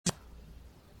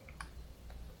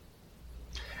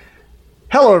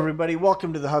Hello, everybody.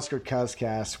 Welcome to the Husker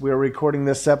Cuzcast. We are recording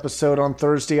this episode on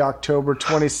Thursday, October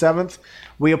 27th.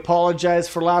 We apologize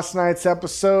for last night's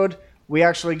episode. We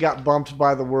actually got bumped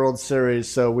by the World Series,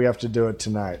 so we have to do it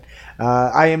tonight.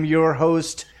 I am your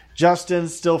host, Justin,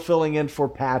 still filling in for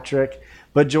Patrick,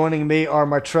 but joining me are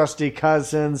my trusty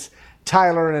cousins,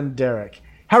 Tyler and Derek.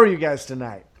 How are you guys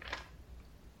tonight?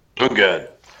 Doing good.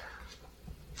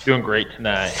 Doing great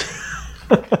tonight.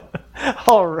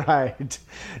 All right.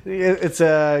 It's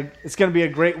going to be a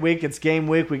great week. It's game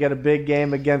week. We got a big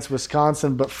game against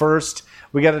Wisconsin, but first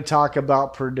we got to talk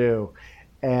about Purdue.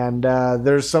 And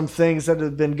there's some things that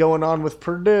have been going on with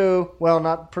Purdue. Well,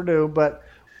 not Purdue, but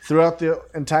throughout the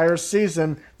entire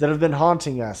season that have been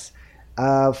haunting us.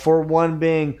 For one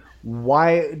being,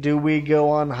 why do we go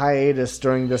on hiatus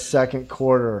during the second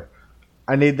quarter?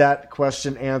 I need that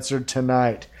question answered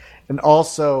tonight. And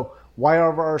also, why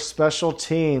are our special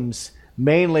teams,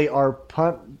 mainly our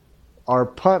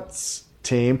punts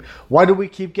team, why do we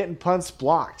keep getting punts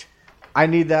blocked? I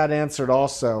need that answered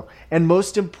also. And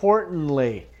most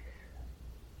importantly,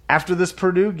 after this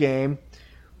Purdue game,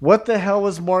 what the hell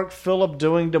was Mark Phillip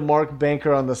doing to Mark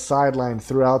Banker on the sideline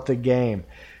throughout the game?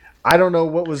 I don't know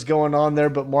what was going on there,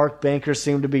 but Mark Banker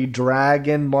seemed to be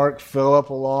dragging Mark Phillip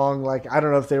along. Like, I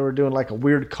don't know if they were doing like a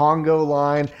weird Congo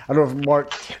line. I don't know if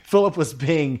Mark Phillip was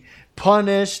being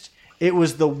punished. It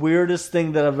was the weirdest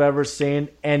thing that I've ever seen.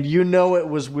 And you know it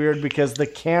was weird because the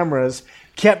cameras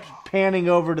kept panning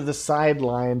over to the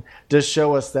sideline to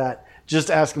show us that, just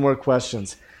asking more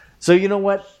questions. So you know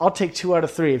what? I'll take 2 out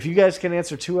of 3. If you guys can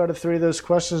answer 2 out of 3 of those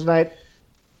questions tonight,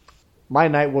 my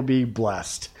night will be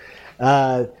blessed.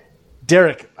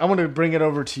 Derek, I want to bring it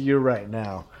over to you right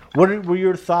now. What were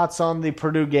your thoughts on the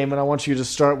Purdue game? And I want you to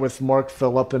start with Mark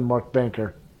Phillip and Mark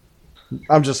Banker.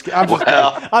 I'm just kidding.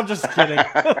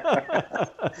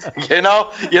 you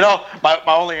know, my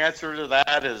only answer to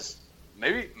that is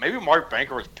maybe Mark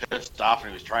Banker was pissed off and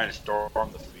he was trying to storm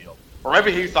the field, or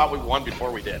maybe he thought we won before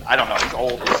we did. I don't know. He's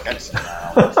old. He's kind of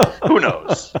senile. Who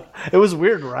knows? It was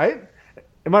weird, right?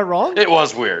 Am I wrong? It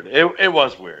was weird. It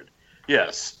was weird.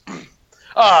 Yes.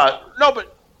 No,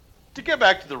 but to get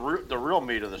back to the real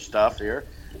meat of the stuff here,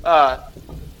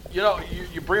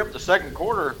 you bring up the second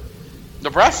quarter.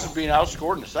 Nebraska's being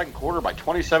outscored in the second quarter by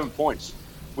 27 points.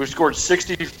 We've scored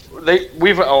 60.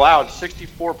 We've allowed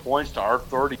 64 points to our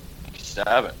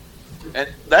 37, and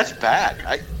that's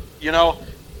bad. The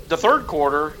third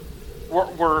quarter,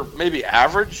 we're maybe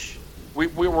average. We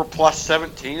were plus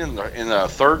 17 in the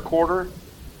third quarter.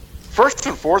 First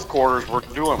and fourth quarters, we're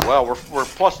doing well. We're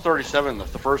plus 37 in the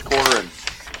first quarter and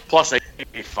plus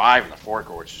 85 in the fourth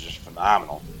quarter, which is just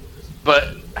phenomenal.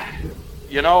 But,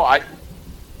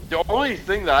 the only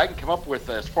thing that I can come up with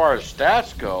as far as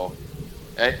stats go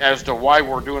as to why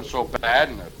we're doing so bad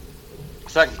in the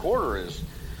second quarter is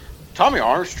Tommy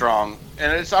Armstrong,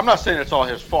 and I'm not saying it's all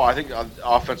his fault. I think the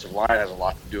offensive line has a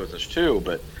lot to do with this too,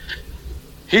 but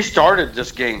he started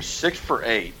this game 6 for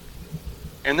 8.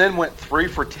 And then went 3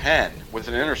 for 10 with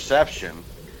an interception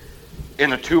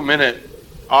in a 2-minute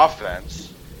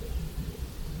offense,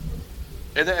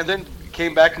 and then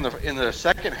came back in the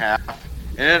second half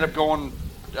and ended up going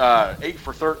 8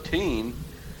 for 13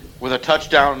 with a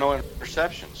touchdown and no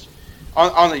interceptions.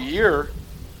 On the year,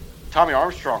 Tommy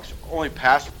Armstrong's only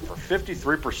passed for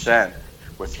 53%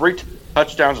 with 3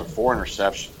 touchdowns and 4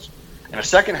 interceptions. In the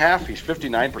second half, he's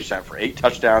 59% for 8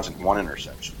 touchdowns and 1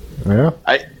 interception. Yeah.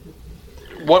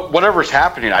 Whatever's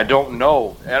happening, I don't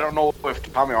know. I don't know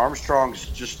if Tommy Armstrong's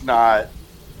just not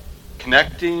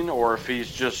connecting or if he's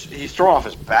throwing off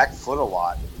his back foot a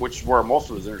lot, which is where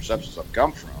most of his interceptions have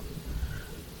come from.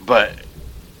 But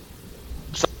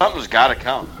something's got to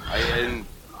come,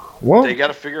 they got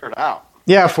to figure it out.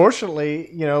 Yeah, fortunately,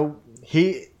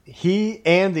 he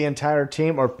and the entire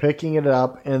team are picking it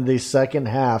up in the second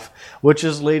half, which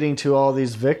is leading to all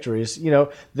these victories.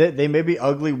 They may be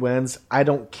ugly wins. I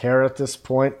don't care at this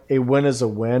point. A win is a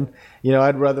win.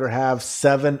 I'd rather have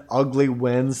 7 ugly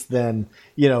wins than,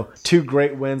 2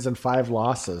 great wins and 5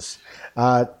 losses.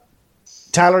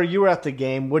 Tyler, you were at the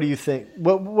game. What do you think?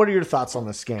 What are your thoughts on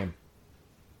this game?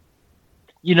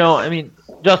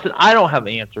 Justin, I don't have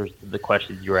answers to the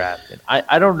questions you're asking.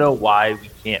 I don't know why we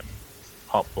can't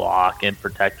pump block and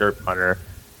protect our punter.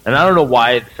 And I don't know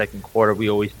why in the second quarter we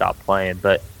always stop playing,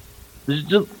 but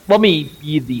just let me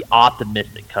be the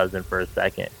optimistic cousin for a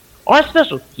second. Our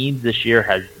special teams this year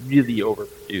has really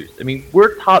overproduced.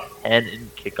 We're top 10 in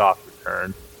kickoff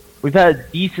returns. We've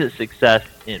had decent success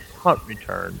in punt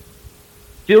returns.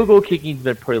 Field goal kicking's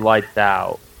been pretty lights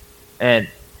out. And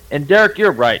Derek,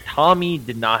 you're right. Tommy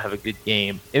did not have a good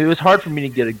game. It was hard for me to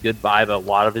get a good vibe of a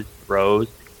lot of his throws.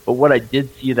 But what I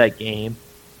did see that game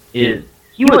is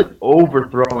he was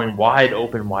overthrowing wide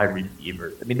open wide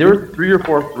receivers. I mean, there were 3 or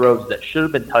 4 throws that should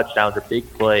have been touchdowns or big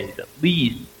plays, at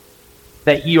least,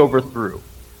 that he overthrew.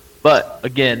 But,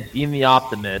 again, being the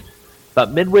optimist,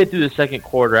 about midway through the second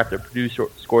quarter after Purdue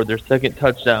scored their second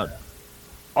touchdown,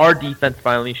 our defense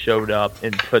finally showed up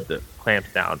and put the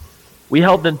clamps down. We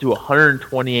held them to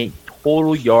 128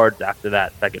 total yards after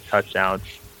that second touchdown,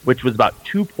 which was about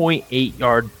 2.8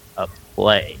 yards a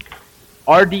play.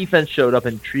 Our defense showed up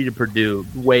and treated Purdue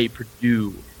the way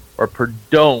Purdue or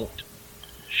Purdue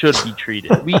should be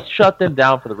treated. We shut them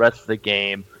down for the rest of the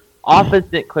game. Offense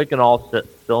didn't click on all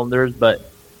cylinders, but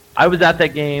I was at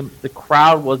that game. The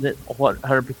crowd wasn't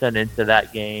 100% into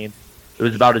that game. It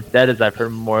was about as dead as I've heard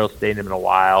Memorial Stadium in a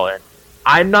while, and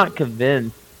I'm not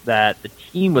convinced that the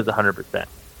team was 100%.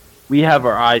 We have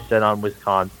our eyes set on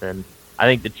Wisconsin. I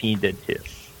think the team did too.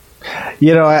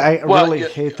 You know, I really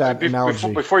hate that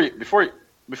analogy.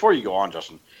 Before you go on,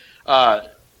 Justin,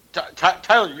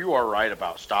 Tyler, you are right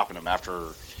about stopping them after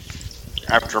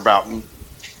about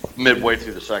midway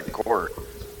through the second quarter.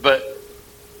 But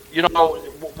you know,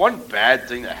 one bad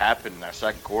thing that happened in that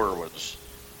second quarter was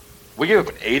we gave up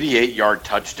an 88-yard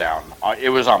touchdown. It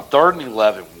was on 3rd and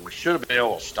 11 when we should have been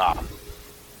able to stop.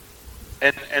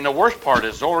 And the worst part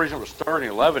is the only reason it was 3rd and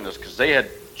 11 is because they had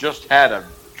just had a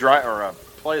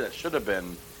play that should have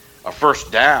been a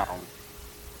first down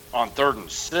on 3rd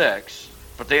and 6,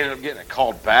 but they ended up getting it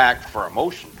called back for a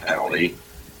motion penalty.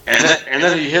 And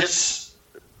then he hits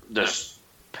this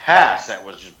pass that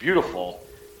was just beautiful,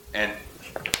 and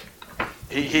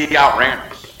he outran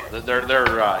us. They're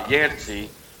Yancey.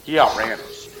 He outran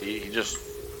us. He just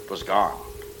was gone.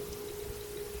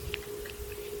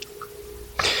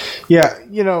 Yeah,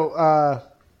 you know,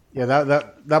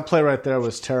 that play right there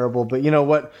was terrible. But you know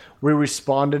what? We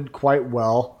responded quite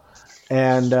well,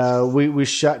 and we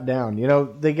shut down. You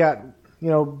know, they got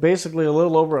basically a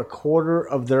little over a quarter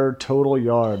of their total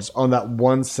yards on that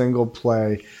one single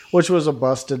play, which was a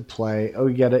busted play. Oh,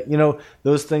 you get it. You know,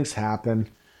 those things happen.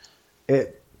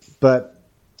 But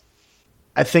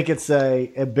I think it's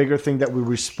a bigger thing that we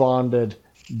responded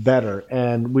better,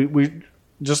 and we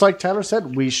just like Tyler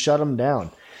said, we shut them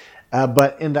down.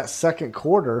 But in that second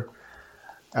quarter,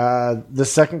 the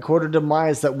second quarter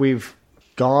demise that we've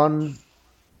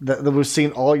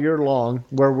seen all year long,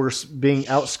 where we're being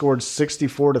outscored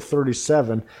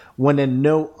 64-37, when in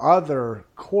no other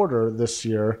quarter this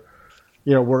year,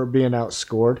 we're being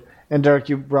outscored. And Derek,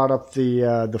 you brought up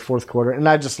the fourth quarter, and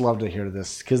I just love to hear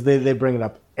this because they bring it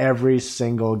up every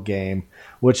single game,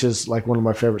 which is like one of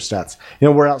my favorite stats.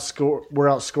 We're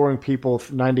outscoring people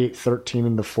 98-13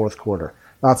 in the fourth quarter.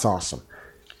 That's awesome.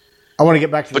 I want to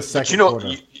get back to the second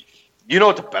quarter. You know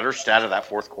what the better stat of that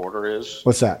fourth quarter is?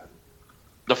 What's that?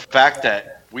 The fact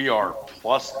that we are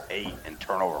 +8 in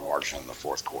turnover margin in the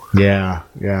fourth quarter. Yeah,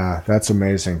 that's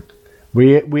amazing.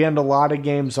 We end a lot of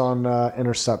games on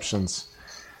interceptions.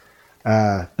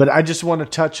 But I just want to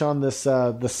touch on this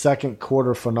the second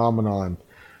quarter phenomenon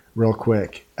real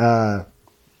quick.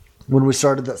 When we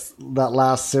started that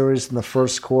last series in the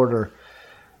first quarter,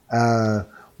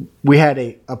 we had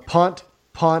a punt,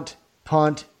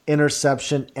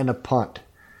 interception, and a punt.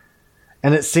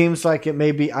 And it seems like it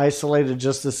may be isolated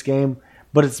just this game,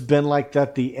 but it's been like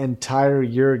that the entire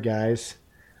year, guys.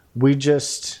 We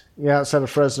just, outside of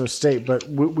Fresno State, but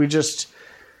we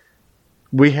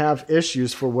have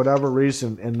issues for whatever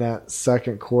reason in that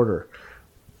second quarter.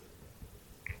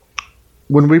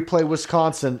 When we play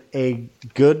Wisconsin, a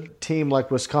good team like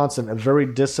Wisconsin, a very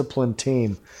disciplined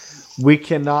team, we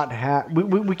cannot have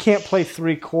we can't play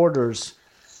 3 quarters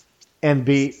and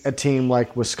beat a team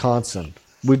like Wisconsin.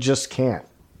 We just can't.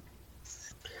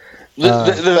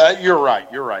 You're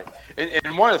right.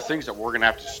 And one of the things that we're going to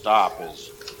have to stop is,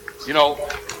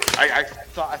 I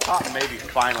thought maybe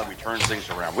finally we turned things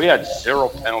around. We had 0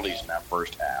 penalties in that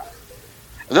first half.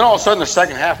 And then all of a sudden, the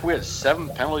second half, we had 7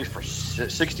 penalties for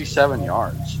 67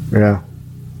 yards. Yeah.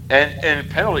 And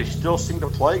penalties still seem to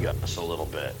plague us a little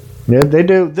bit. Yeah, they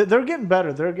do. They're getting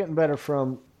better. They're getting better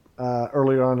from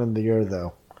earlier on in the year,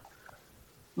 though.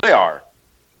 They are.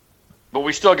 But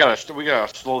we still gotta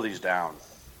slow these down.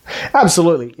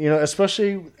 Absolutely.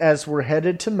 Especially as we're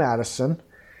headed to Madison.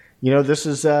 This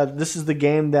is the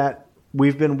game that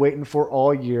we've been waiting for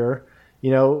all year.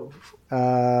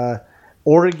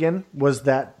 Oregon was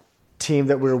that team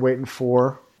that we were waiting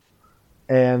for,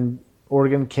 and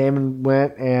Oregon came and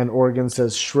went, and Oregon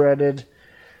says shredded.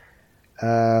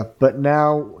 But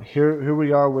now here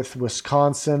we are with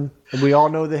Wisconsin, and we all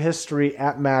know the history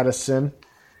at Madison.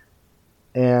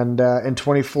 And in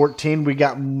 2014, we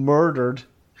got murdered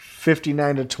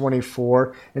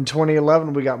 59-24. In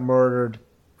 2011, we got murdered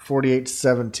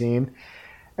 48-17.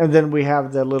 And then we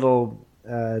have the little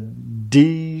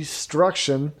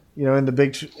destruction, in the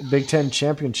Big Ten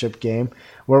championship game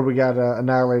where we got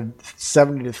annihilated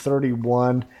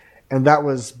 70-31. And that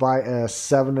was by a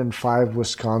 7-5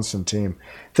 Wisconsin team.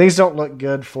 Things don't look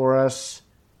good for us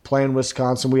playing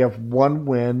Wisconsin. We have one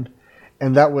win,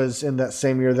 and that was in that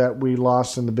same year that we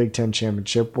lost in the Big Ten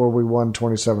championship where we won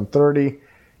 27-30.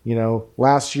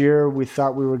 Last year we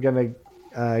thought we were going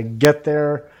to get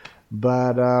there,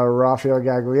 but Rafael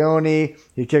Gaglione,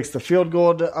 he kicks the field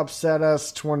goal to upset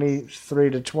us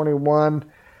 23-21.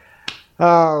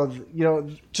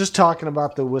 Just talking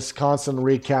about the Wisconsin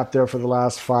recap there for the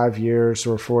last 5 years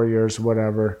or 4 years,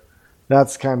 whatever.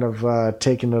 That's kind of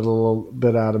taking it a little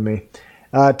bit out of me.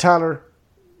 Tyler,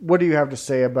 what do you have to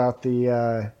say about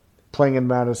the playing in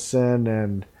Madison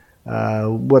and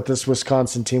what this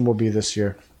Wisconsin team will be this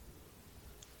year?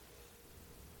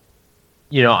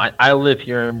 I live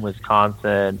here in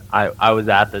Wisconsin. I was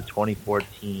at the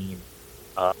 2014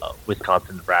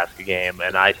 Wisconsin-Nebraska game,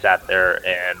 and I sat there,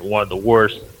 and one of the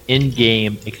worst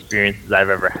in-game experiences I've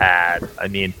ever had. I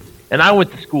mean, and I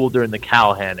went to school during the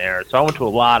Callahan era, so I went to a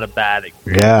lot of bad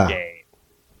games.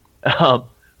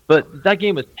 But that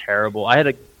game was terrible. I had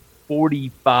a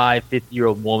 45,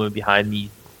 50-year-old woman behind me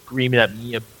screaming at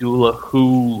me, Abdullah,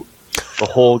 who, the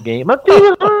whole game.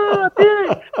 Abdullah,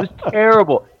 Abdullah. It was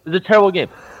terrible. It was a terrible game.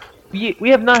 We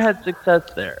have not had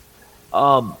success there.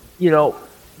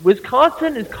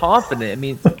 Wisconsin is confident. I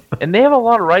mean, and they have a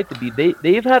lot of right to be.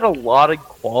 They've had a lot of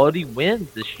quality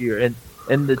wins this year,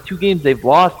 and the two games they've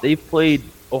lost, they've played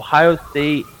Ohio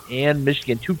State and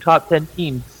Michigan, two top 10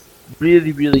 teams,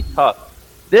 really, really tough.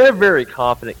 They're very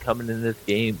confident coming in this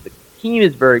game. The team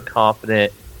is very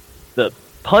confident. The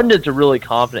pundits are really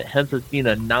confident, hence us being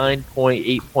a 9-point,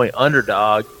 8-point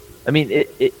underdog. I mean,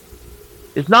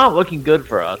 it's not looking good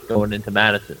for us going into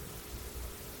Madison.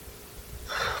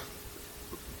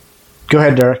 Go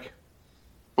ahead, Derek.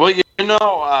 Well,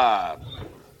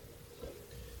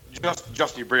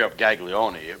 just you bring up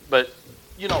Gaglione, but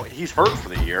he's hurt for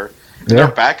the year. Yeah. Their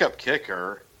backup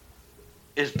kicker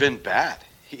has been bad.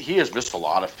 He has missed a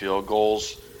lot of field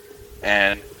goals,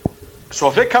 and so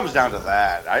if it comes down to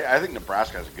that, I think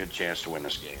Nebraska has a good chance to win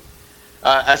this game.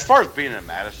 As far as being in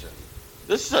Madison,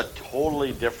 this is a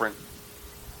totally different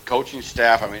coaching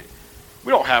staff. I mean,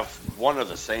 we don't have one of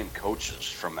the same coaches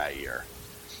from that year.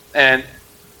 And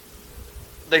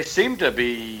they seem to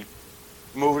be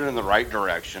moving in the right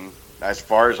direction, as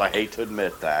far as I hate to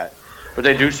admit that. But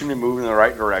they do seem to move in the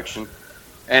right direction.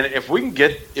 And if we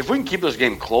can keep this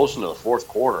game close into the fourth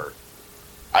quarter,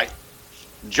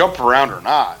 jump around or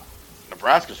not,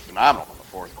 Nebraska's phenomenal in the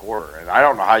fourth quarter. And I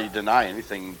don't know how you deny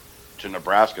anything to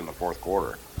Nebraska in the fourth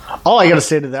quarter. All I got to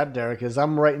say to that, Derek, is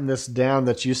I'm writing this down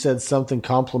that you said something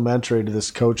complimentary to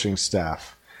this coaching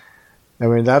staff. I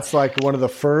mean, that's like one of the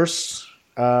first,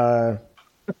 but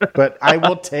I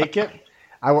will take it.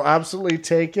 I will absolutely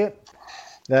take it.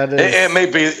 That is, it may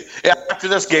be after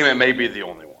this game. It may be the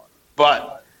only one,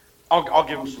 but I'll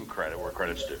give him some credit where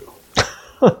credit's due.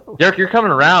 Derek, you're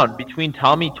coming around between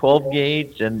Tommy 12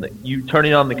 gauge and you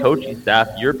turning on the coaching staff.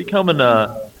 You're becoming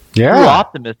a true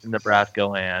optimist in Nebraska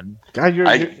land. God,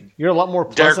 you're a lot more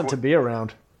pleasant to be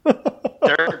around.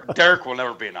 Derek will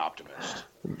never be an optimist.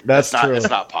 That's true. It's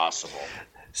not possible.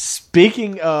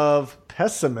 Speaking of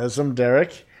pessimism,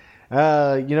 Derek,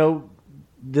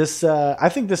 this I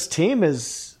think this team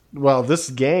is this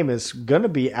game is going to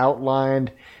be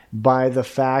outlined by the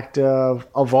fact of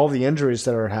all the injuries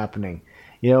that are happening.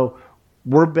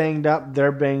 We're banged up,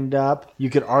 they're banged up. You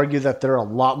could argue that they're a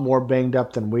lot more banged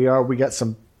up than we are. We got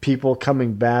some people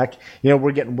coming back.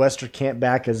 We're getting Westerkamp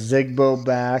back, a Zigbo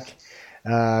back.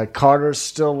 Carter's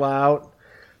still out.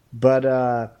 But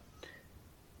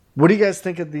what do you guys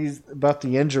think of about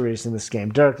the injuries in this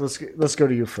game? Derek, let's go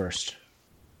to you first.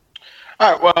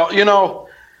 All right. Well,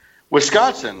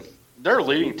 Wisconsin, their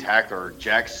leading tackler,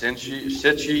 Jack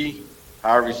Sitchie,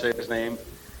 however you say his name,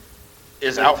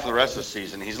 is out for the rest of the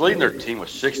season. He's leading their team with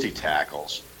 60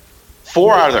 tackles.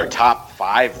 4 out of their top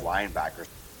 5 linebackers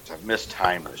have missed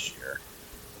time this year.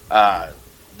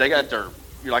 They got their,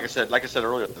 like I said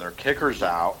earlier, their kickers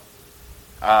out.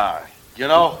 Our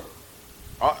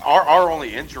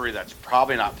only injury that's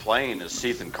probably not playing is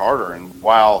Ethan Carter. And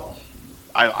while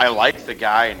I like the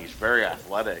guy and he's very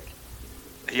athletic,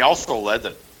 he also led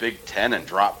the Big Ten in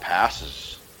drop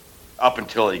passes up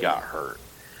until he got hurt.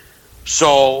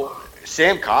 So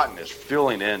Sam Cotton is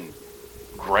filling in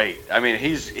great. I mean,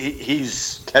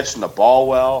 he's catching the ball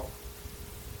well.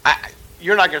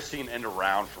 You're not going to see an end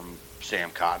around from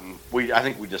Sam Cotton. I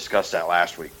think we discussed that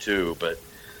last week too, but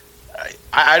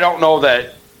I don't know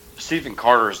that Stephen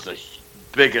Carter is the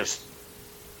biggest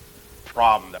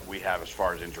problem that we have as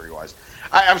far as injury-wise.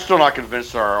 I'm still not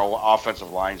convinced our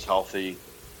offensive line's healthy.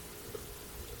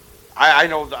 I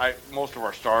know that most of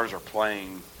our stars are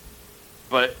playing,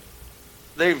 but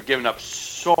they've given up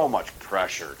so much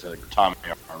pressure to Tommy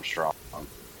Armstrong,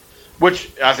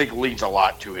 which I think leads a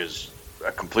lot to his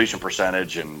completion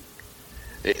percentage, and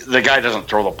the guy doesn't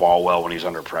throw the ball well when he's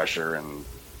under pressure. And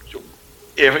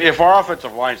if our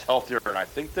offensive line's healthier, and I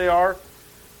think they are,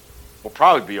 we'll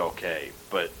probably be okay,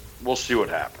 but we'll see what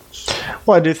happens.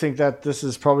 Well, I do think that this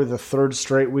is probably the third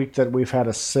straight week that we've had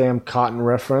a Sam Cotton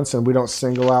reference, and we don't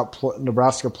single out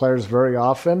Nebraska players very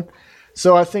often.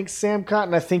 So I think Sam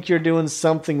Cotton, I think you're doing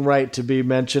something right to be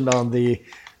mentioned on the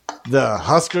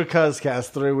Husker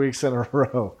Cuzcast 3 weeks in a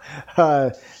row.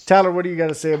 Tyler, what do you got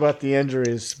to say about the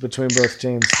injuries between both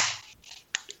teams?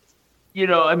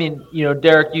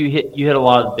 Derek, you hit a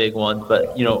lot of the big ones,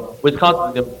 but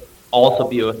Wisconsin's going to also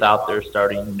be without their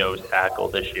starting nose tackle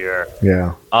this year.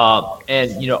 Yeah.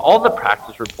 And all the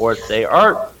practice reports say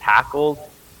our tackles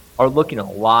are looking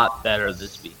a lot better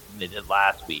this week than they did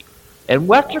last week. And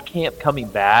Westerkamp coming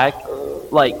back,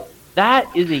 that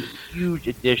is a huge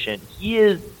addition. He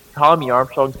is Tommy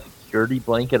Armstrong's security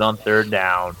blanket on third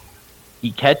down.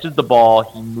 He catches the ball,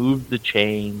 he moves the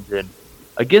chains, and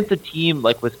against a team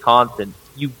like Wisconsin,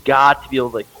 you got to be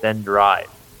able to extend drives.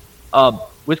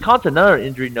 Wisconsin, another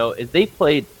injury note, is they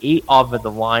played 8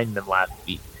 offensive linemen last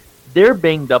week. They're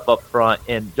banged up front,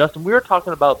 and Justin, we were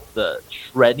talking about the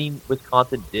shredding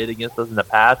Wisconsin did against us in the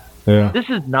past. Yeah. This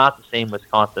is not the same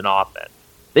Wisconsin offense.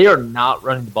 They are not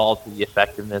running the ball to the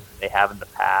effectiveness they have in the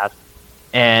past.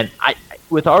 And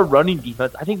with our running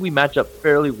defense, I think we match up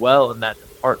fairly well in that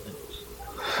department.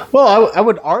 Well, I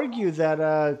would argue that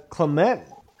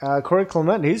Corey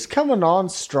Clement, he's coming on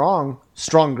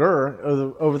stronger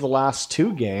over the last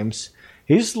 2 games.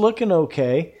 He's looking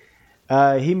okay.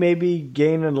 He may be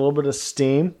gaining a little bit of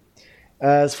steam.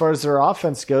 As far as their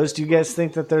offense goes, do you guys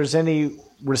think that there's any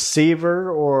receiver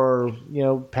or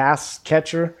pass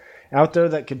catcher out there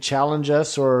that could challenge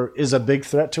us or is a big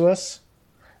threat to us?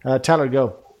 Tyler,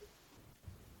 go.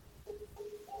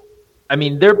 I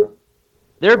mean,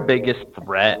 their biggest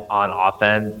threat on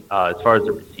offense, as far as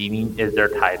the receiving, is their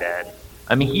tight end.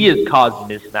 I mean, he has caused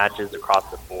mismatches across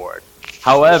the board.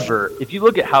 However, if you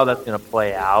look at how that's going to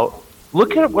play out,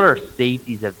 look at what our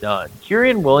safeties have done.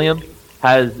 Kyrian Williams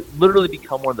has literally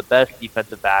become one of the best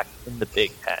defensive backs in the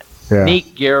Big Ten. Yeah.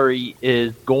 Nate Gary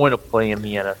is going to play in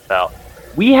the NFL.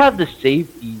 We have the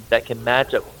safeties that can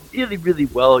match up really, really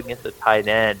well against the tight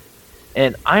end.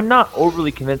 And I'm not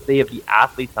overly convinced they have the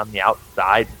athletes on the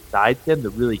outside besides him to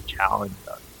really challenge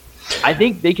us. I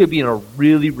think they could be in a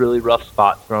really, really rough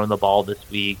spot throwing the ball this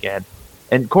week.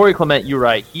 And Corey Clement, you're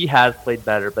right, he has played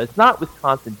better, but it's not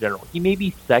Wisconsin in general. He may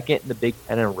be second in the Big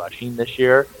Ten in rushing this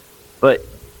year, but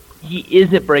he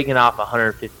isn't breaking off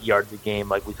 150 yards a game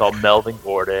like we saw Melvin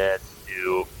Gordon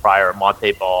do prior,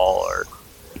 Monte Ball, or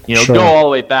sure, go all the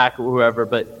way back or whoever.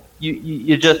 But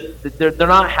you just they're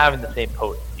not having the same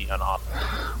potency on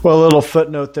offense. Well, a little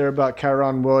footnote there about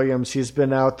Kyron Williams. He's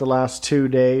been out the last 2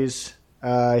 days.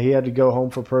 He had to go home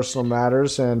for personal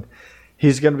matters, and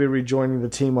he's going to be rejoining the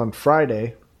team on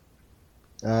Friday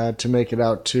to make it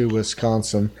out to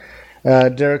Wisconsin.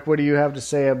 Derek, what do you have to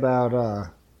say about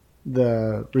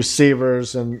the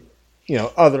receivers and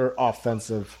other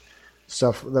offensive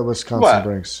stuff that Wisconsin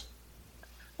brings?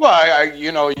 Well,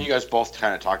 you guys both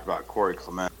kind of talked about Corey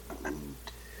Clement,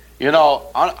 and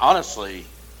honestly,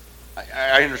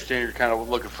 I understand you're kind of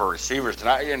looking for receivers,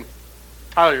 and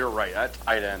Tyler, you're right. That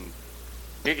tight end,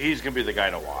 he's going to be the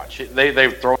guy to watch.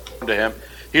 They've thrown to him.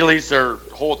 He leads their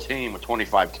whole team with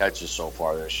 25 catches so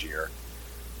far this year,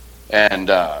 and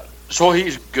so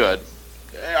he's good.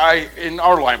 And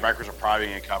our linebackers are probably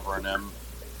going to cover him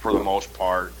for the most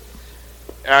part,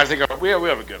 and I think we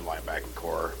have a good linebacking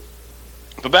core.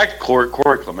 But back to Corey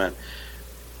Clement,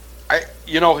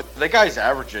 the guy's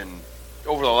averaging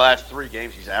over the last 3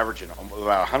 games. He's averaging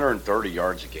about 130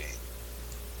 yards a game.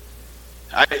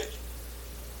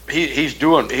 He's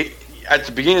doing. At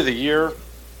the beginning of the year,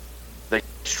 they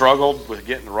struggled with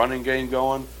getting the running game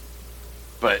going,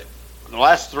 but in the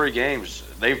last 3 games,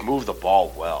 they've moved the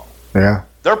ball well. Yeah.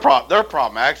 Their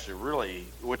problem actually, really,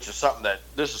 which is something that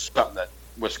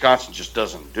Wisconsin just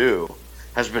doesn't do,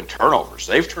 has been turnovers.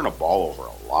 They've turned the ball over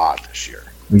a lot this year.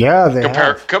 Yeah, they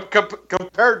have.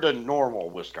 Compared to normal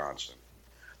Wisconsin.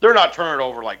 They're not turning it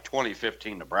over like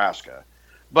 2015 Nebraska,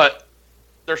 but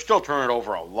they're still turning it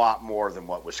over a lot more than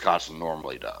what Wisconsin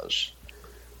normally does.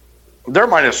 They're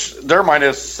minus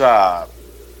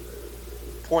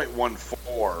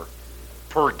 0.14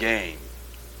 per game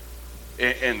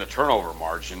in the turnover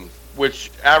margin, which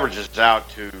averages out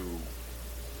to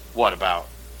about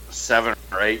 7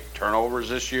 or 8 turnovers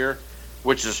this year,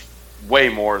 which is way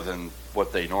more than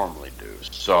what they normally do.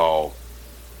 So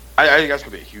I think that's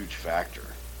going to be a huge factor.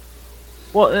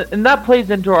 Well, and that plays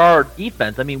into our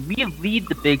defense. I mean, we lead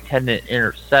the Big Ten in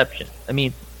interceptions. I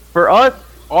mean, for us,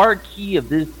 our key of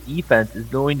this defense is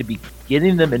going to be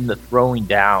getting them in the throwing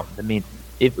downs. I mean,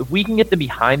 if we can get them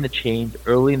behind the chains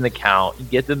early in the count and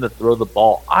get them to throw the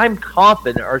ball, I'm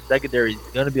confident our secondary is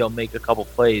going to be able to make a couple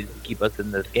plays to keep us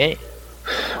in this game.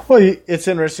 Well, it's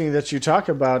interesting that you talk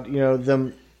about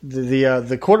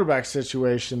the quarterback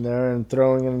situation there and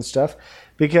throwing in and stuff,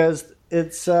 because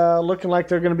it's looking like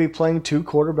they're going to be playing 2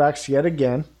 quarterbacks yet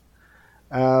again.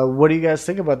 What do you guys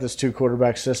think about this 2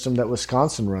 quarterback system that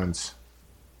Wisconsin runs?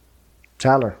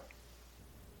 Tyler.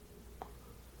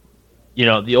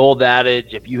 The old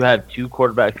adage, if you have 2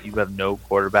 quarterbacks, you have no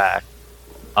quarterback.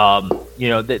 I'll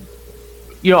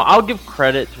give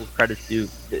credit to credit's due.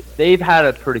 They've had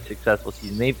a pretty successful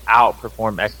season. They've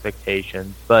outperformed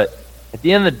expectations. But at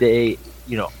the end of the day,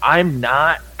 I'm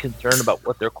not concerned about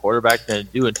what their quarterback's going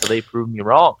to do until they prove me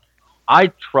wrong. I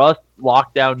trust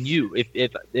Lockdown U.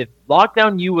 If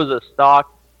Lockdown U was a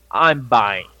stock, I'm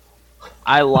buying.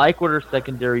 I like what our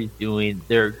secondary is doing.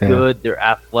 They're good. They're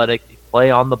athletic. They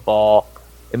play on the ball.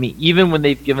 I mean, even when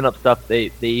they've given up stuff,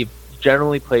 they've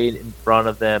generally played in front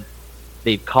of them.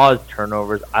 They've caused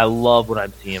turnovers. I love what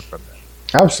I'm seeing from them.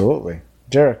 Absolutely.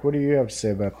 Derek, what do you have to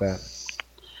say about that?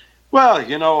 Well,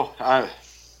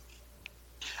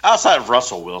 outside of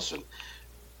Russell Wilson,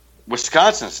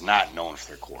 Wisconsin's not known for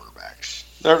their quarterbacks.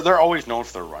 They're always known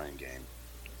for their running game.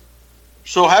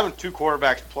 So having 2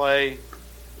 quarterbacks play,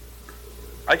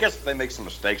 I guess if they make some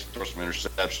mistakes, throw some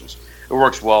interceptions, it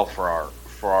works well for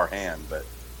our hand. But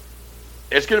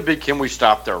it's going to be, can we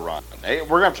stop their run? We're going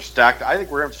to have to stack. I think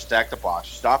we're going to have to stack the box,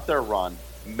 stop their run,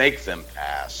 make them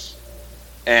pass,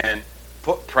 and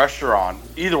put pressure on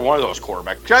either one of those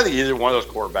quarterbacks. Because I think either one of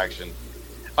those quarterbacks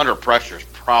under pressure is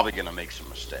probably going to make some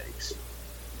mistakes.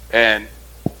 And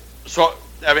so,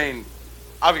 I mean,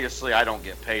 obviously I don't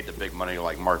get paid the big money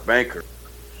like Mark Banker.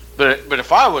 But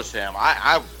if I was him,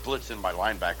 I blitz in my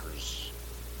linebackers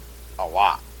a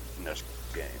lot in this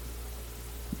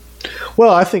game.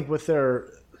 Well, I think with their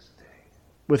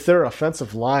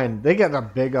offensive line, they get a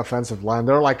big offensive line.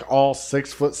 They're like all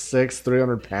 6'6",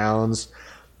 300 pounds,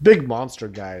 big monster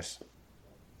guys.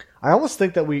 I almost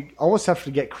think that we almost have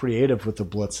to get creative with the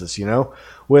blitzes,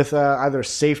 with either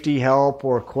safety help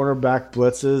or cornerback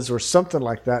blitzes or something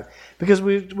like that. Because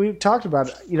we talked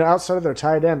about, outside of their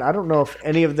tight end, I don't know if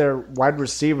any of their wide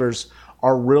receivers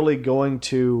are really going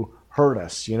to hurt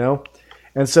us,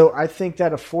 And so I think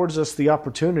that affords us the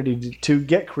opportunity to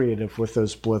get creative with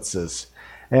those blitzes.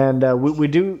 And we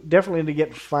do definitely need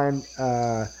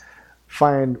to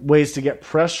find ways to get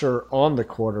pressure on the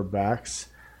quarterbacks.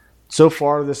 So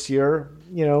far this year,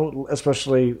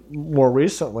 especially more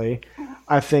recently,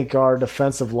 I think our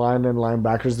defensive line and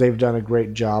linebackers, they've done a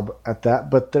great job at that,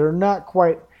 but they're not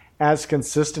quite as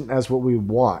consistent as what we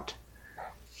want.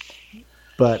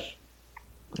 But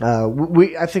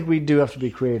I think we do have to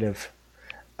be creative.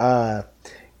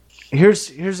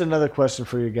 Here's another question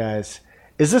for you guys.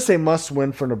 Is this a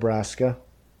must-win for Nebraska?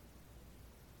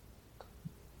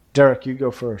 Derek, you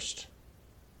go first.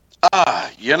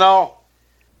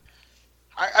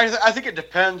 I think it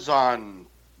depends on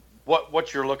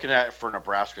what you're looking at for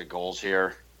Nebraska goals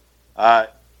here.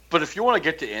 But if you want to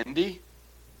get to Indy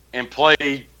and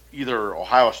play either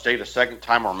Ohio State a second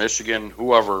time or Michigan,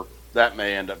 whoever that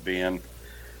may end up being,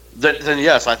 then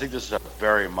yes, I think this is a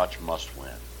very much must-win.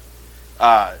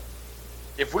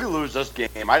 If we lose this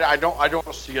game, I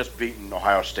don't see us beating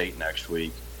Ohio State next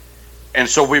week, and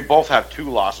so we both have 2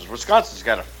 losses. Wisconsin's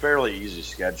got a fairly easy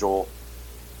schedule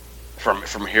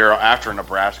from here after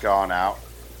Nebraska on out,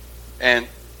 and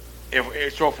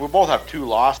if we both have 2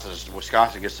 losses,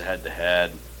 Wisconsin gets the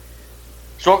head-to-head.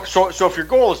 So if your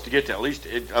goal is to get to at least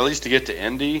to get to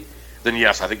Indy, then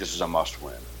yes, I think this is a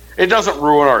must-win. It doesn't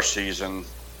ruin our season,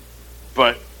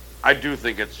 but I do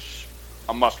think it's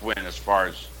a must-win as far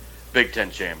as Big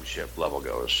Ten championship level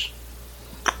goes.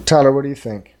 Tyler, what do you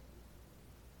think?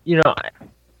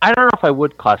 I don't know if I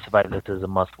would classify this as a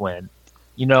must-win.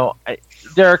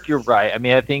 Derek, you're right. I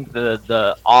mean, I think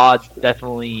the odds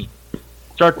definitely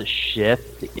start to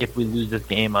shift if we lose this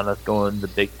game on us going to the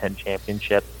Big Ten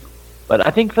championship. But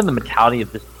I think from the mentality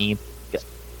of this team,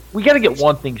 we got to get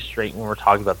one thing straight when we're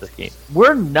talking about this game.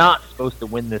 We're not supposed to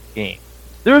win this game.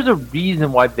 There's a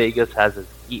reason why Vegas has us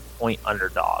 8-point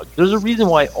underdog. There's a reason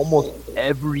why almost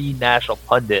every national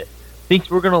pundit thinks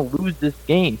we're going to lose this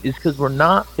game is because we're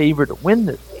not favored to win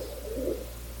this game.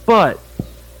 But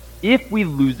if we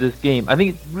lose this game, I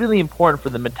think it's really important for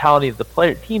the mentality of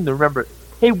the team to remember,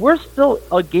 hey, we're still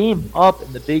a game up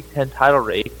in the Big Ten title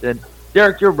race. And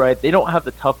Derek, you're right. They don't have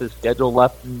the toughest schedule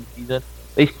left in the season.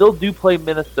 They still do play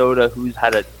Minnesota, who's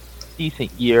had a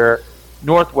decent year.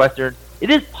 Northwestern. It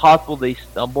is possible they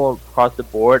stumble across the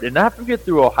board. And after we get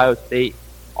through Ohio State,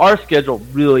 our schedule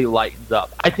really lightens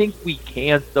up. I think we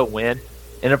can still win.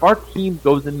 And if our team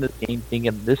goes into this game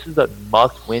thinking this is a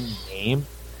must-win game,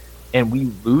 and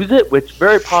we lose it, which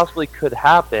very possibly could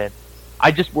happen,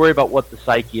 I just worry about what the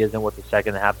psyche is and what the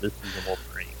second half of the season will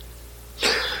bring.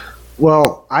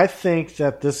 Well, I think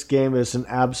that this game is an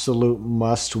absolute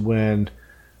must-win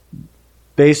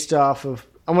based off of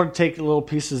 – I'm going to take little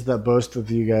pieces that both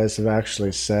of you guys have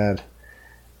actually said.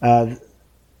 I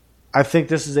think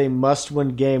this is a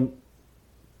must-win game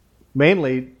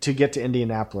mainly to get to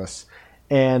Indianapolis.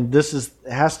 And this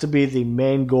has to be the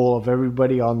main goal of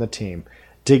everybody on the team,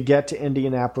 to get to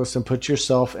Indianapolis and put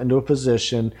yourself into a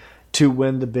position to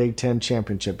win the Big Ten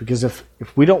championship. Because if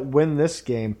we don't win this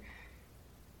game,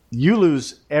 you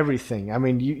lose everything. I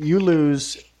mean, you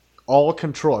lose all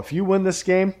control. If you win this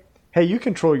game, hey, you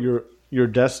control your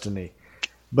destiny.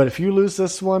 But if you lose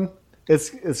this one,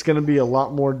 it's going to be a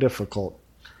lot more difficult.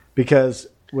 Because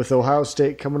with Ohio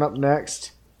State coming up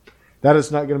next, that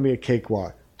is not going to be a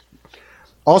cakewalk.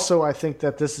 Also, I think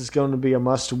that this is going to be a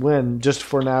must-win just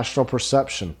for national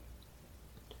perception.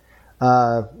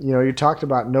 You talked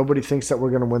about nobody thinks that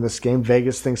we're going to win this game.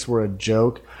 Vegas thinks we're a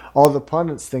joke. All the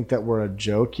pundits think that we're a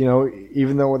joke.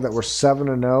 Even though that we're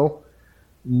 7-0,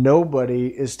 nobody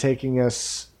is taking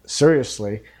us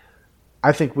seriously.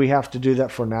 I think we have to do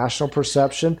that for national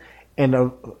perception, and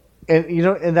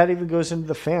that even goes into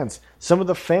the fans. Some of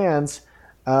the fans,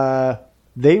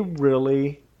 they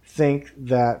really think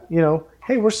that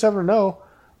hey, we're 7-0,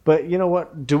 but you know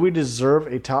what? Do we deserve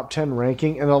a top 10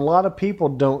 ranking? And a lot of people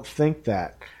don't think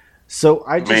that. So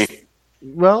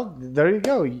well, there you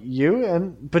go.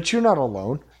 But you're not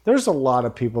alone. There's a lot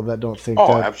of people that don't think that.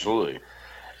 Oh, absolutely.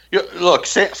 Look,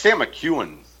 Sam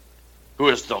McEwen, who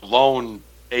is the lone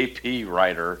AP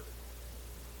writer,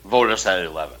 voted us at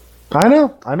 11.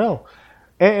 I know.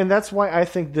 And that's why I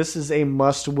think this is a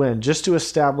must-win, just to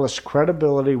establish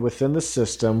credibility within the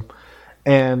system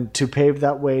and to pave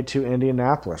that way to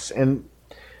Indianapolis. And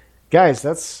guys,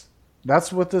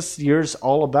 that's what this year's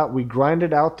all about. We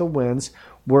grinded out the wins.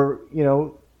 We're,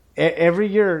 every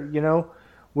year,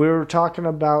 we're talking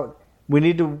about we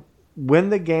need to win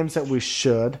the games that we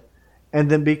should and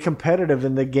then be competitive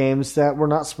in the games that we're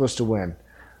not supposed to win.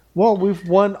 Well, we've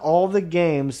won all the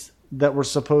games that we're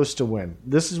supposed to win.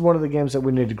 This is one of the games that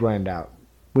we need to grind out.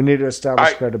 We need to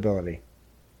establish credibility.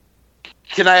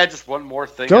 Can I add just one more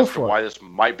thing as to why this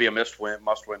might be a must-win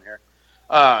here?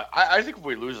 I think if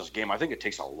we lose this game, I think it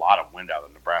takes a lot of wind out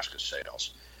of Nebraska's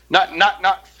sails.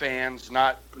 Not fans,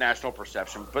 not national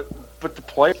perception, but the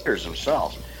players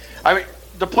themselves. I mean,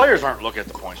 the players aren't looking at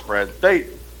the point spread.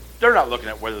 They're not looking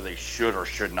at whether they should or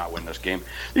should not win this game.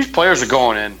 These players are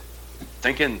going in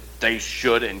thinking they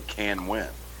should and can win.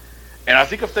 And I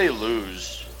think if they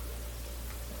lose,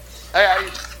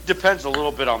 it depends a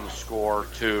little bit on the score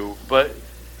too. But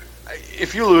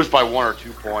if you lose by 1 or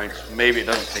 2 points, maybe it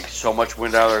doesn't take so much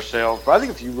wind out of their sails. But I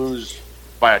think if you lose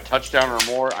by a touchdown or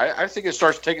more, I think it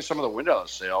starts taking some of the wind out of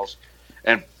the sails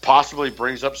and possibly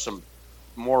brings up some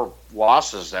more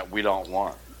losses that we don't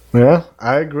want. Yeah,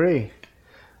 I agree.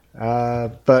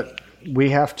 But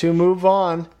we have to move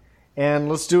on. And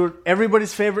let's do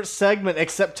everybody's favorite segment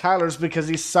except Tyler's because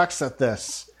he sucks at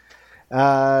this.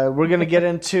 We're going to get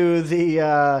into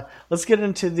the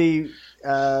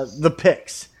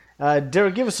picks.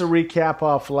 Derek, give us a recap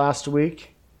off last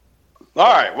week.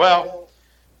 All right. Well,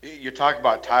 you talk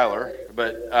about Tyler,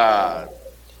 but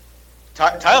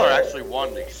Tyler actually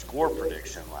won the score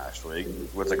prediction last week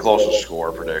with the closest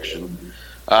score prediction.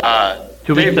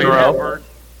 2 weeks in a row.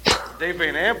 Dave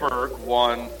Van Amberg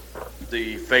won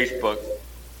the Facebook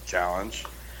challenge,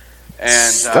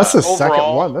 and that's the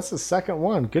second one. That's the second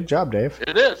one. Good job, Dave.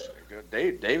 It is.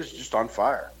 Dave's just on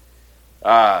fire.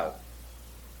 Tyler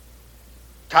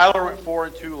went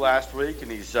 4-2 last week,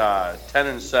 and he's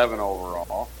 10-7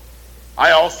 overall.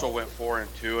 I also went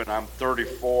 4-2, and I'm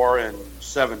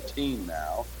 34-17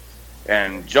 now.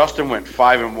 And Justin went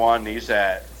 5-1. And he's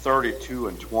at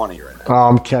 32-20 right now. Oh,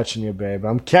 I'm catching you, babe.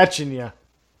 I'm catching you.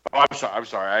 Oh, I'm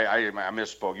sorry. I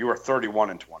misspoke. You were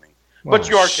 31-20, but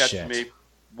you are catching me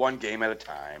one game at a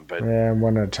time. But yeah,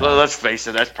 one at a time. Let's face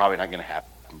it, that's probably not going to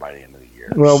happen by the end of the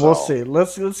year. Well, we'll see.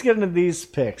 Let's get into these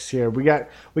picks here. We got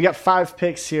 5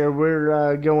 picks here.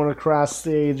 We're going across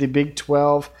the Big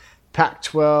 12,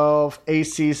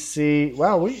 Pac-12, ACC.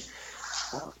 Wow,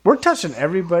 we're touching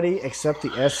everybody except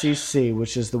the SEC,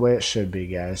 which is the way it should be,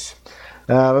 guys.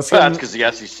 That's because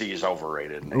the SEC is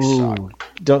overrated and they suck.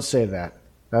 Don't say that.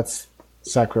 That's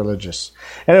sacrilegious.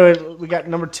 Anyway, we got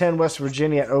number 10, West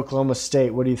Virginia at Oklahoma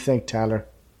State. What do you think, Tyler?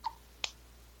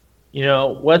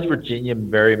 West Virginia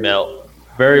very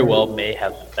well may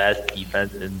have the best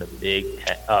defense in the Big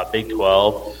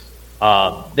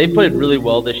 12. They played really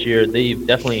well this year. They've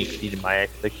definitely exceeded my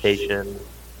expectations.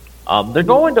 They're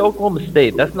going to Oklahoma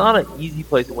State. That's not an easy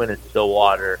place to win in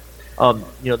Stillwater.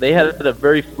 They had a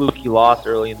very fluky loss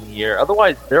early in the year.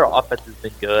 Otherwise, their offense has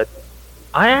been good.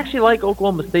 I actually like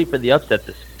Oklahoma State for the upset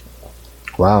this year.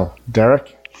 Wow.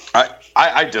 Derek?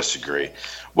 I disagree.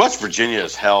 West Virginia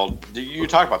has held – you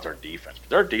talk about their defense.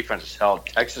 Their defense has held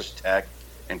Texas Tech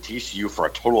and TCU for a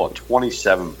total of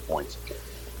 27 points.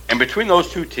 And between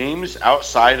those two teams,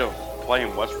 outside of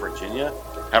playing West Virginia,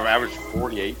 have averaged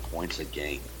 48 points a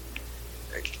game.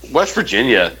 West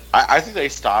Virginia, I think they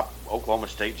stopped Oklahoma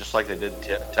State just like they did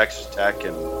Texas Tech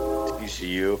and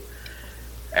TCU.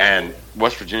 And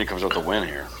West Virginia comes out the win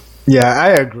here. Yeah, I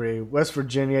agree. West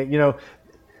Virginia,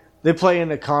 they play in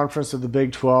a conference of the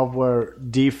Big 12 where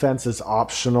defense is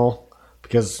optional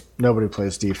because nobody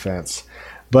plays defense.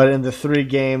 But in the 3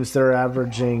 games, they're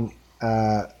averaging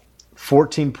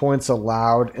 14 points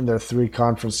allowed in their 3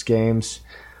 conference games.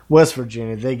 West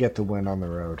Virginia, they get the win on the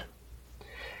road.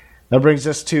 That brings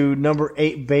us to number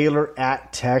 8, Baylor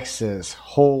at Texas.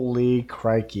 Holy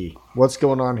crikey. What's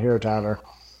going on here, Tyler?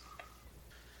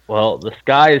 Well, the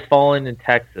sky is falling in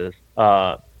Texas.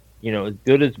 As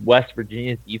good as West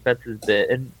Virginia's defense has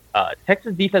been,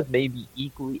 Texas defense may be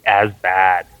equally as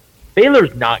bad.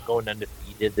 Baylor's not going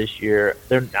undefeated this year.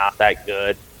 They're not that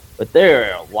good, but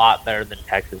they're a lot better than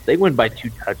Texas. They win by 2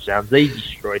 touchdowns. They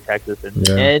destroy Texas, and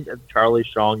the end of Charlie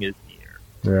Strong is near.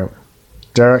 Yeah.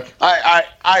 Derek?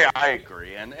 I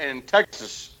agree. And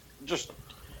Texas, just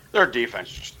their defense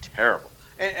is just terrible.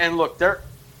 And look,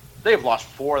 they've lost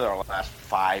 4 of their last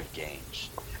 5 games.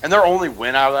 And their only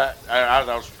win out of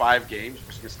those 5 games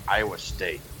was against Iowa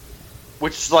State,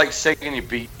 which is like saying you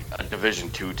beat a Division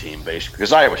II team, basically,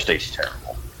 because Iowa State's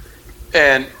terrible.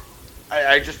 And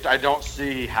I don't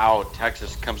see how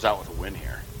Texas comes out with a win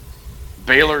here.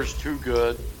 Baylor's too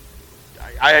good.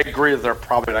 I agree that they're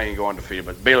probably not going to go undefeated,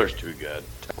 but Baylor's too good.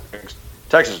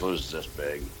 Texas loses this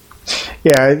big.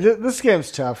 Yeah, this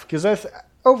game's tough because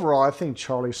overall, I think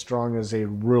Charlie Strong is a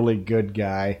really good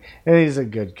guy, and he's a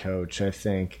good coach, I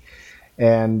think.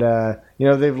 And,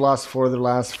 they've lost 4 of their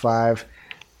last 5.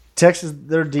 Texas,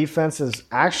 their defense has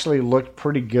actually looked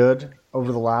pretty good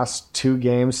over the last 2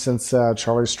 games since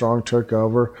Charlie Strong took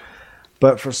over.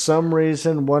 But for some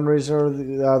reason, one reason or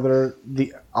the other,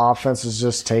 the offense is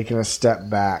just taking a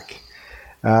step back.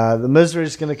 The misery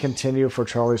is going to continue for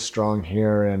Charlie Strong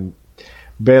here, and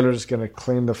Baylor's going to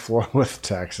clean the floor with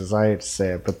Texas. I hate to say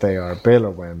it, but they are. Baylor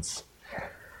wins.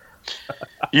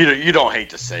 You don't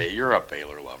hate to say it. You're a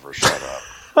Baylor lover. Shut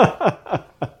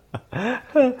up.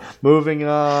 Moving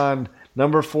on.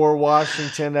 Number 4,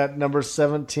 Washington at number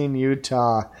 17,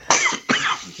 Utah.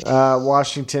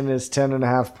 Washington is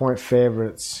 10.5-point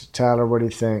favorites. Tyler, what do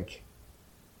you think?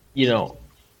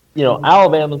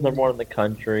 Alabama's number 1 in the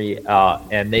country,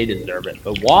 and they deserve it.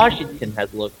 But Washington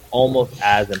has looked almost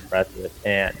as impressive.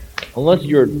 And unless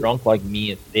you're drunk like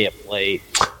me and stay up late,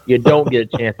 you don't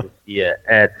get a chance to see it.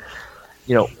 And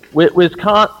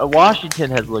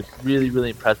Washington has looked really, really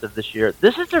impressive this year.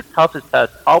 This is their toughest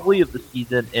test, probably of the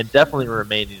season, and definitely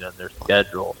remaining on their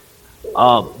schedule.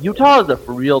 Utah is a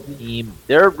for-real team.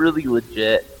 They're really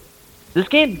legit. This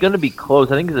game's going to be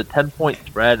close. I think it's a 10-point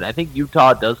spread, and I think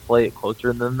Utah does play it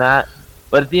closer than that.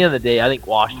 But at the end of the day, I think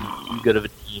Washington's too good of a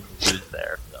team to lose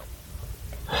there. So.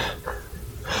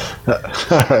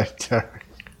 All right,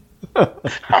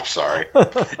 I'm sorry.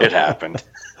 It happened.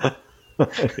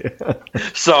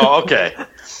 So, okay.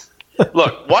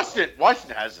 Look,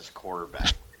 Washington has this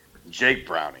quarterback, Jake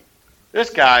Browning. This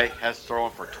guy has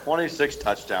thrown for 26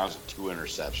 touchdowns and 2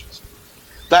 interceptions.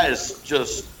 That is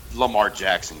just Lamar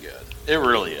Jackson good. It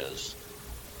really is.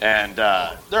 And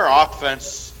their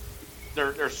offense,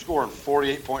 they're scoring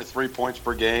 48.3 points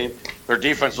per game. Their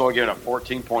defense is only giving up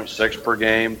 14.6 per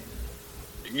game.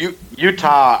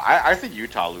 Utah, I think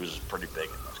Utah loses pretty big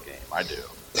in this game. I do.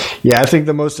 Yeah, I think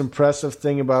the most impressive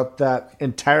thing about that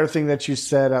entire thing that you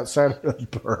said outside of the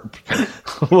burp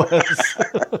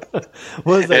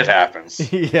was it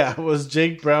happens. Yeah, was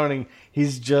Jake Browning.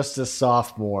 He's just a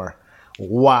sophomore.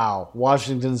 Wow,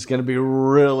 Washington's going to be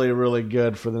really, really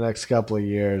good for the next couple of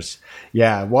years.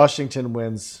 Yeah, Washington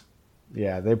wins.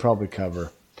 Yeah, they probably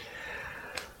cover.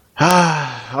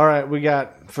 All right,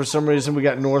 for some reason, we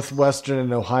got Northwestern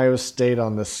and Ohio State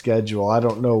on the schedule. I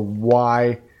don't know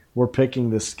why we're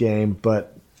picking this game,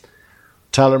 but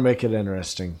Tyler, make it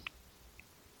interesting.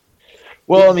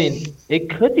 Well, I mean,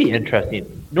 it could be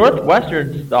interesting.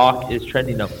 Northwestern stock is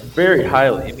trending up very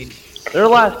highly. I mean, their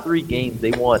last 3 games,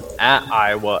 they won at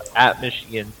Iowa, at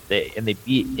Michigan State, and they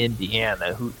beat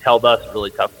Indiana, who held us a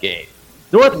really tough game.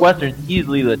 Northwestern's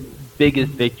easily the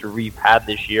biggest victory we've had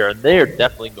this year, and they are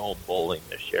definitely going bowling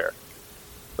this year.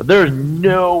 But there's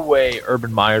no way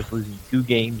Urban Meyer's losing 2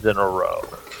 games in a row.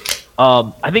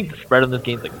 I think the spread on this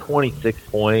game is like 26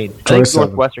 points. I think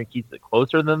Northwestern keeps it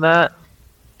closer than that.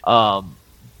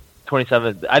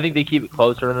 27. I think they keep it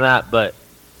closer than that, but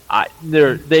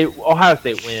Ohio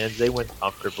State wins. They win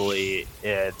comfortably,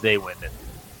 and they win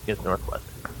against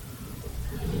Northwestern.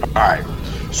 All right.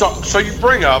 So you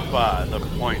bring up the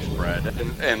point spread,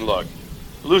 and look,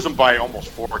 losing by almost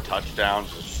 4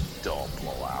 touchdowns is still a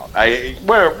blowout.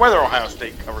 Whether Ohio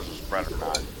State covers the spread or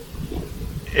not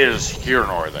is here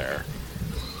nor there.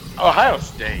 Ohio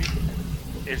State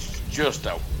is just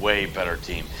a way better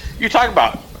team. You talk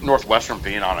about Northwestern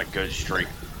being on a good streak.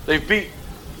 They've beat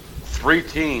 3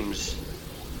 teams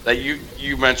that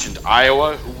you mentioned.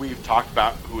 Iowa, who we've talked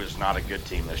about, who is not a good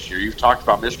team this year. You've talked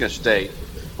about Michigan State,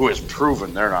 who has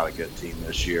proven they're not a good team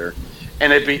this year.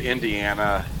 And they beat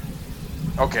Indiana.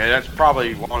 Okay, that's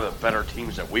probably one of the better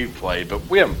teams that we've played, but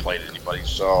we haven't played anybody,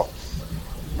 so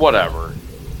whatever.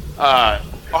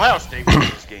 Ohio State wins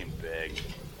this game big.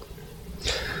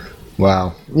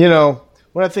 Wow.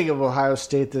 When I think of Ohio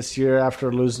State this year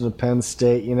after losing to Penn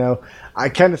State, I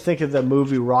kind of think of the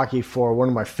movie Rocky IV, one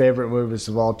of my favorite movies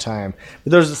of all time.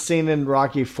 But there's a scene in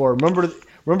Rocky IV.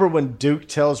 Remember when Duke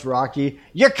tells Rocky,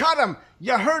 "You cut him!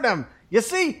 You hurt him! You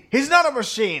see, he's not a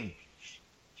machine.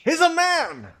 He's a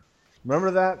man."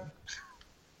 Remember that?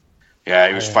 Yeah,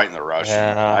 he was fighting the Russian.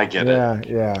 Yeah, I get it.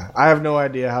 Yeah. I have no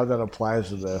idea how that applies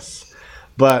to this.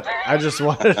 But I just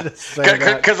wanted to say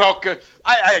that. Because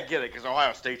I get it, because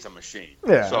Ohio State's a machine.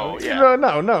 Yeah. So, yeah.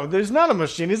 No, there's not a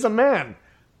machine. He's a man.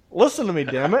 Listen to me,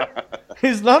 damn it.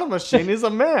 He's not a machine. He's a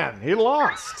man. He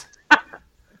lost.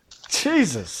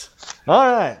 Jesus. All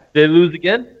right. Did they lose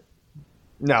again?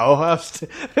 No.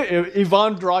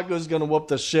 Ivan Drago's going to whoop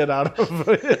the shit out of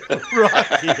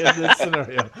Rocky in this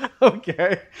scenario.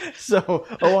 Okay. So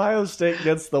Ohio State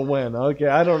gets the win. Okay.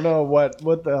 I don't know what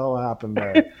the hell happened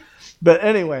there. But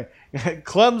anyway,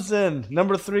 Clemson,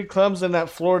 number 3 Clemson at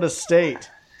Florida State.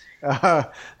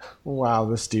 Wow,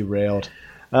 this derailed.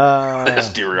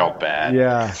 This derailed bad.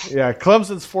 Yeah.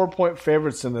 Clemson's 4-point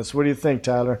favorites in this. What do you think,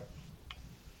 Tyler?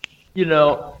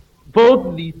 Both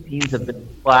of these teams have been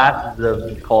classes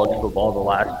of college football the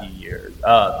last few years.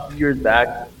 A few years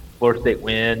back, Florida State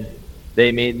wins.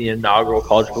 They made the inaugural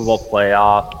college football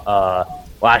playoff.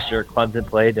 Last year, Clemson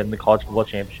played in the college football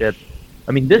championship.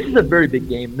 I mean, this is a very big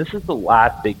game. This is the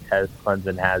last big test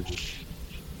Clemson has.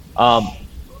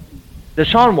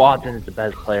 Deshaun Watson is the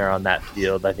best player on that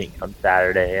field, I think, come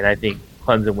Saturday, and I think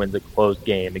Clemson wins a close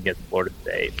game against Florida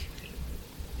State.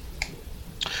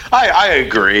 I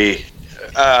agree.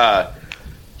 Both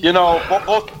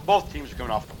teams are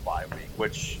coming off the bye week,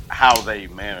 which how they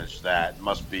manage that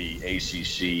must be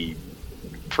ACC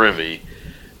privy.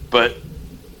 But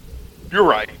you're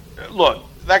right. Look,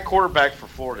 that quarterback for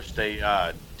Florida State,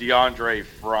 DeAndre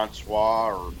Francois,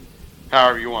 or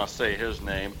however you want to say his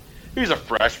name, he's a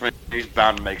freshman. He's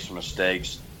bound to make some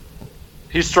mistakes.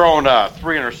 He's thrown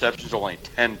 3 interceptions, only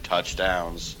 10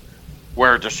 touchdowns,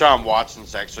 where Deshaun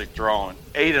Watson's actually thrown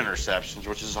 8 interceptions,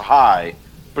 which is high,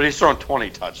 but he's thrown 20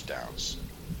 touchdowns.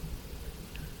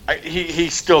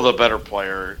 He's still the better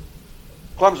player.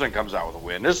 Clemson comes out with a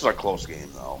win. This is a close game,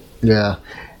 though. Yeah.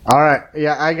 All right.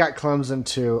 Yeah, I got Clemson,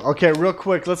 too. Okay, real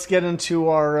quick, let's get into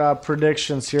our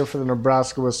predictions here for the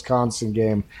Nebraska-Wisconsin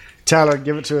game. Tyler,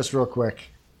 give it to us real quick.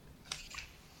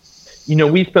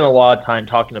 We spent a lot of time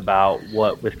talking about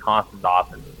what Wisconsin's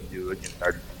offense can do against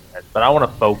our defense, but I want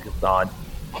to focus on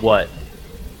what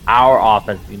our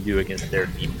offense can do against their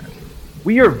defense.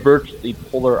 We are virtually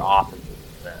polar opposites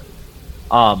to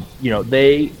them.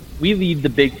 We lead the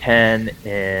Big Ten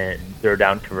in third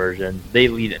down conversions. They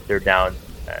lead in third down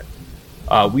defense.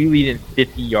 We lead in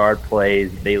 50-yard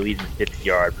plays. They lead in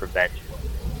 50-yard prevention.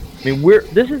 I mean,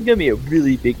 this is going to be a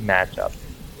really big matchup.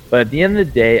 But at the end of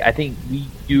the day, I think we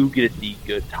do get to see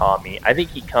good Tommy. I think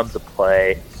he comes to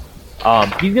play. He's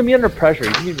going to be under pressure.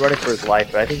 He's going to be running for his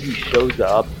life, but I think he shows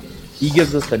up. He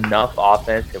gives us enough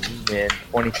offense, and we win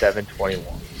 27-21.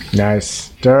 Nice.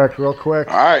 Derek, real quick.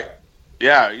 All right.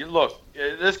 Yeah, look,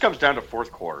 this comes down to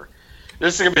fourth quarter.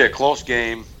 This is going to be a close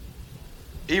game,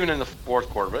 even in the fourth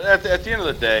quarter. But at the end of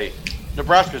the day,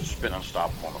 Nebraska's just been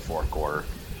unstoppable in the fourth quarter.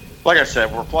 Like I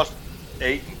said, we're plus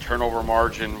 8 in turnover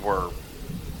margin. We're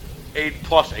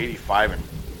plus 85 in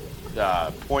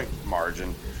point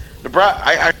margin.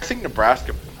 I think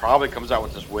Nebraska probably comes out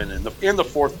with this win in the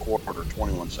fourth quarter,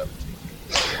 21-17.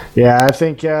 Yeah, I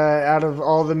think out of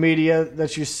all the media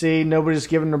that you see, nobody's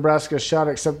giving Nebraska a shot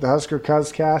except the Husker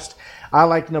Cuzcast. I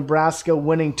like Nebraska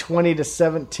winning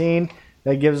 20-17.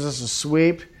 That gives us a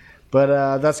sweep.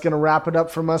 But that's going to wrap it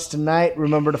up from us tonight.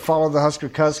 Remember to follow the Husker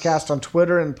Cuzcast on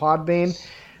Twitter and Podbean.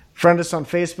 Friend us on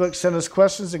Facebook, send us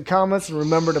questions and comments, and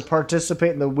remember to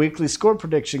participate in the weekly score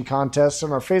prediction contest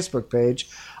on our Facebook page.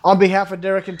 On behalf of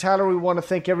Derek and Tyler, we want to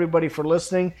thank everybody for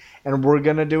listening, and we're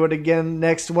going to do it again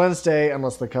next Wednesday,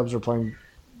 unless the Cubs are playing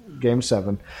Game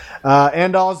 7.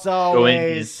 And as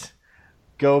always,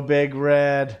 go Big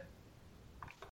Red.